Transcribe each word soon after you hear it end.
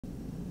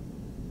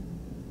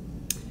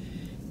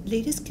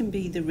Leaders can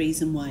be the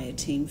reason why a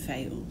team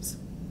fails.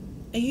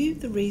 Are you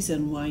the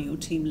reason why your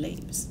team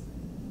leaves?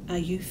 Are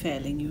you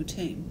failing your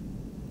team?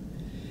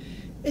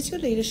 Is your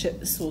leadership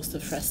the source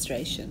of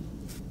frustration?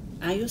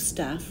 Are your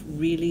staff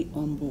really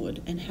on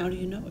board, and how do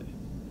you know?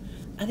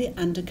 Are there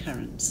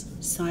undercurrents,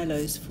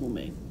 silos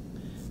forming,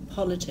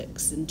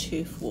 politics and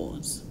turf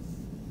wars?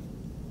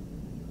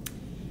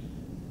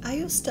 Are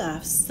your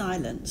staff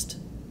silenced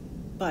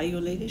by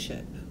your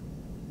leadership?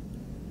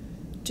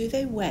 Do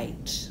they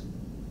wait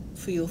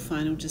for your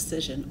final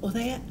decision, or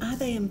are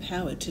they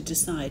empowered to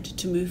decide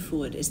to move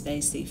forward as they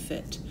see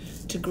fit,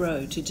 to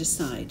grow, to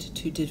decide,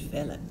 to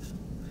develop?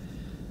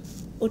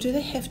 Or do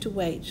they have to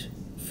wait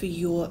for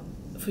you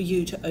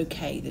to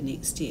okay the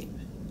next step?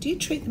 Do you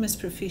treat them as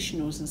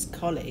professionals, as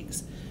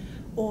colleagues,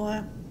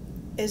 or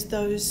as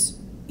those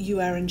you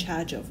are in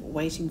charge of,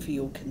 waiting for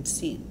your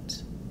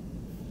consent?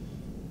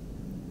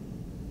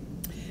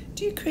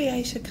 Do you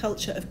create a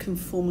culture of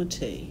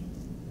conformity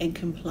and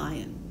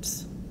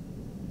compliance,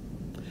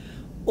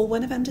 or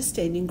one of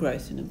understanding,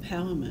 growth and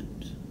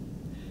empowerment?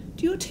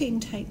 Do your team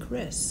take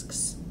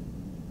risks?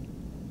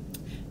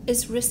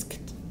 Is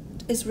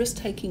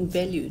risk-taking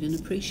valued and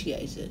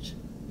appreciated?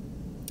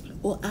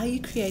 Or are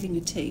you creating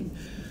a team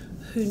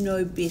who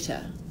know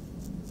better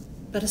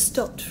but are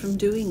stopped from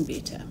doing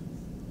better?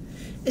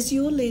 Is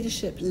your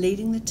leadership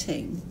leading the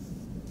team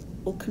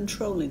or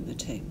controlling the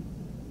team?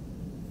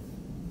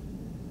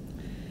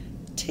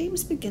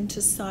 Teams begin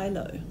to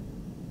silo,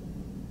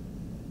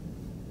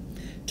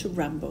 to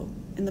rumble,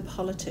 and the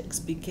politics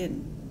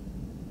begin.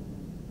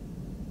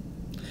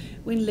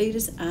 When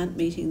leaders aren't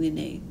meeting their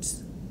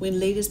needs, when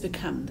leaders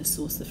become the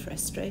source of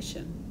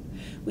frustration,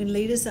 when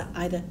leaders are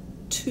either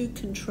too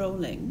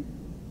controlling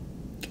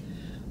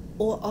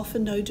or offer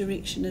no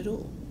direction at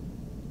all,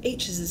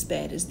 each is as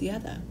bad as the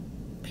other.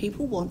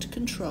 People want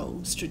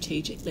control,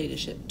 strategic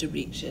leadership,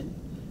 direction,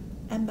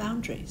 and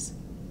boundaries.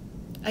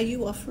 Are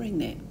you offering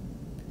that?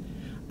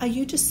 Are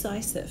you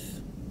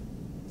decisive?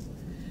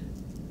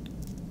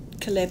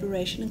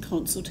 Collaboration and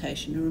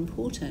consultation are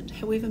important.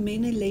 However,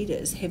 many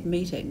leaders have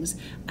meetings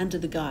under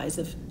the guise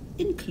of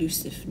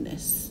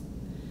inclusiveness.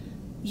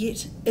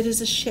 Yet it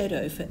is a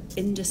shadow for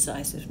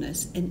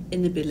indecisiveness and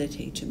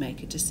inability to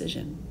make a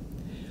decision.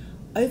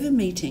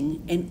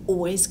 Over-meeting and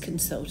always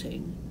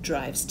consulting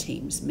drives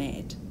teams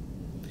mad.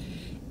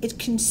 It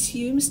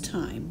consumes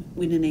time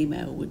when an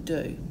email would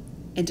do,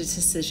 and a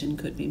decision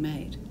could be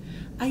made.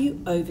 Are you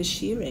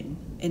oversharing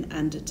and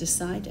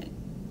under-deciding?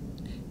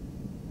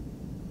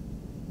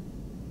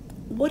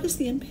 What is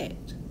the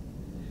impact?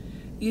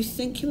 You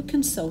think you're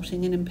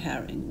consulting and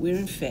empowering, where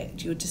in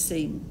fact your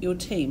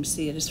team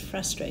see it as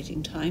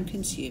frustrating,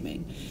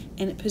 time-consuming,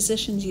 and it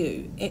positions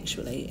you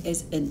actually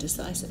as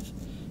indecisive.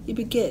 You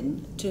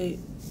begin to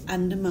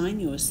undermine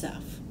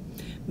yourself.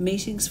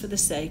 Meetings for the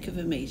sake of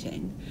a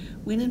meeting,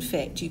 when in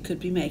fact you could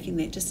be making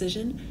that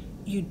decision.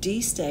 You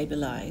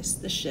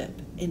destabilise the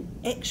ship and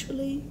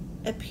actually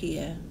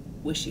appear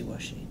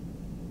wishy-washy.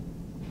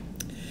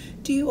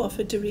 Do you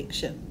offer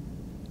direction?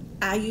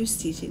 Are you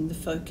setting the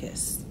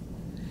focus?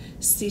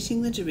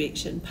 Setting the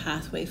direction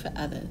pathway for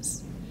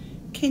others?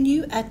 Can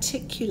you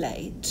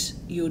articulate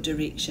your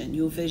direction,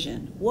 your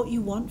vision, what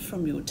you want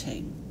from your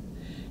team,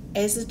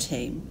 as a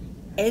team,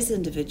 as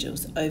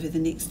individuals over the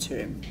next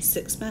term,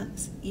 6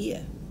 months,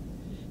 year?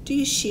 Do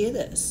you share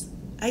this?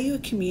 Are you a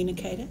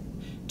communicator?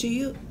 Do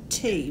your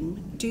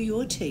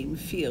team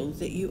feel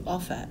that you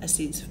offer a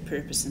sense of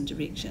purpose and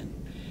direction?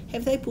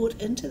 Have they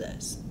bought into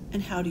this?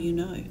 And how do you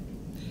know?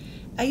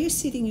 Are you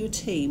setting your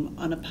team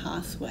on a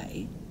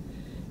pathway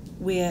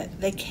where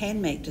they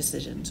can make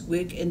decisions,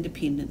 work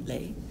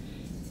independently,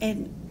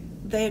 and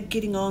they're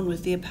getting on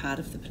with their part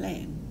of the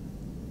plan?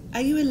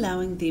 Are you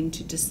allowing them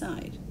to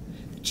decide?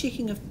 The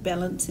checking of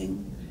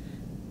balancing,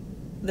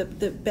 the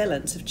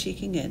balance of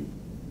checking in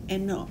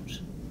and not.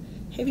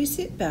 Have you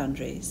set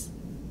boundaries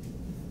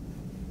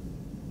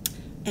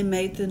and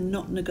made the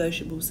not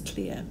negotiables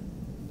clear?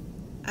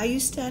 Are you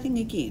starting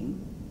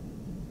again,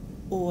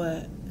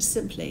 or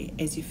simply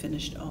as you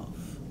finished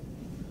off?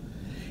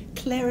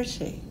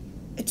 Clarity.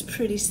 It's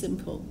pretty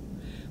simple,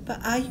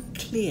 but are you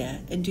clear,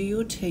 and do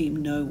your team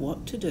know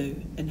what to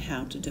do and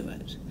how to do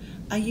it?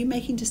 Are you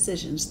making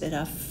decisions that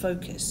are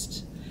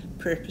focused,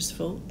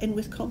 purposeful, and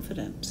with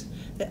confidence,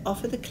 that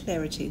offer the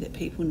clarity that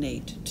people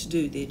need to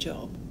do their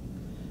job?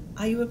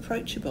 Are you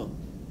approachable,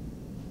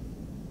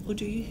 or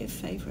do you have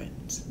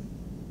favourites?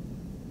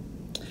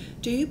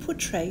 Do you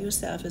portray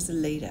yourself as a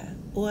leader,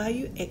 or are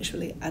you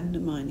actually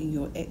undermining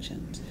your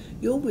actions,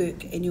 your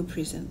work and your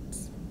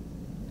presence?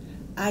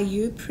 Are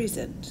you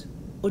present,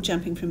 or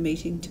jumping from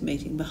meeting to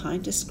meeting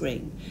behind a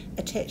screen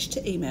attached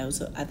to emails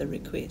or other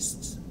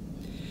requests?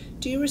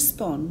 Do you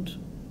respond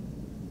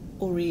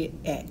or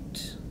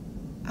react?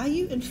 Are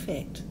you in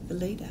fact the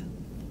leader?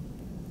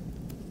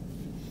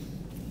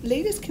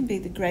 Leaders can be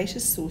the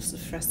greatest source of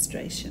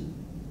frustration.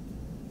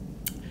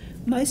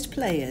 Most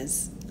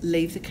players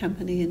leave the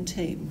company and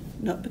team,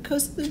 not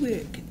because of the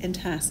work and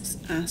tasks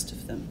asked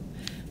of them,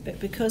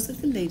 but because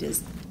of the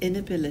leader's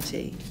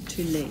inability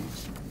to lead.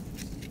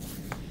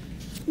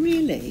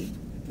 Rarely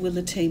will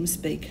the team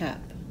speak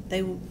up,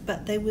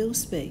 but they will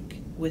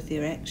speak with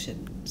their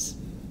actions.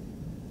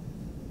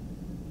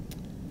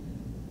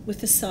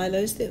 With the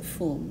silos that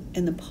form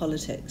and the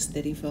politics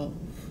that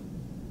evolve.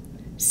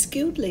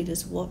 Skilled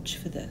leaders watch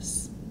for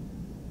this.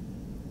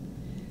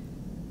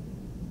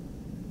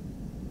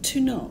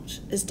 To not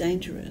is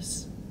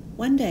dangerous.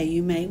 One day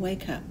you may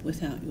wake up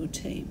without your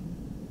team.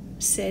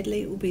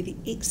 Sadly, it will be the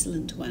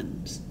excellent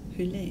ones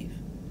who leave.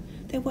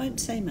 They won't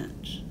say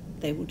much.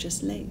 They will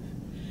just leave.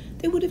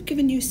 They would have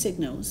given you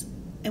signals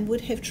and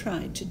would have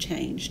tried to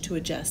change, to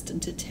adjust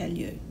and to tell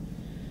you.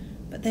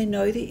 But they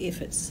know their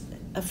efforts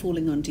are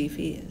falling on deaf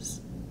ears.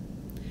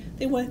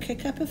 They won't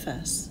kick up a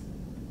fuss.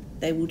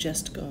 They will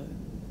just go.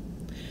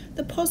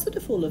 The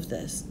positive of all of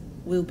this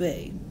will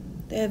be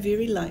they are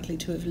very likely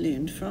to have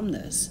learned from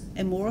this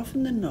and more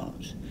often than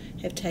not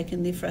have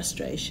taken their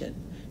frustration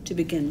to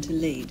begin to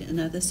lead in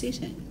other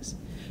settings.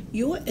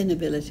 Your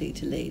inability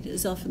to lead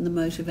is often the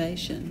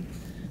motivation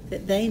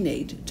that they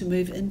need to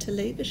move into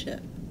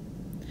leadership.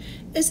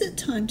 Is it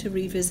time to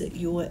revisit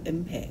your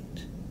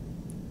impact?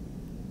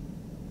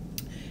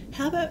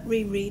 How about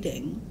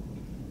rereading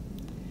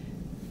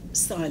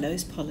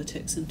Silos,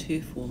 Politics and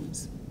Turf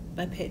Wars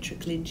by Patrick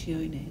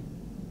Lencioni?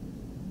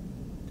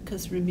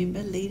 Because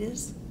remember,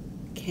 leaders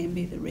can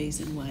be the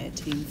reason why a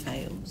team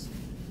fails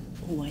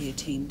or why your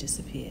team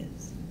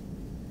disappears.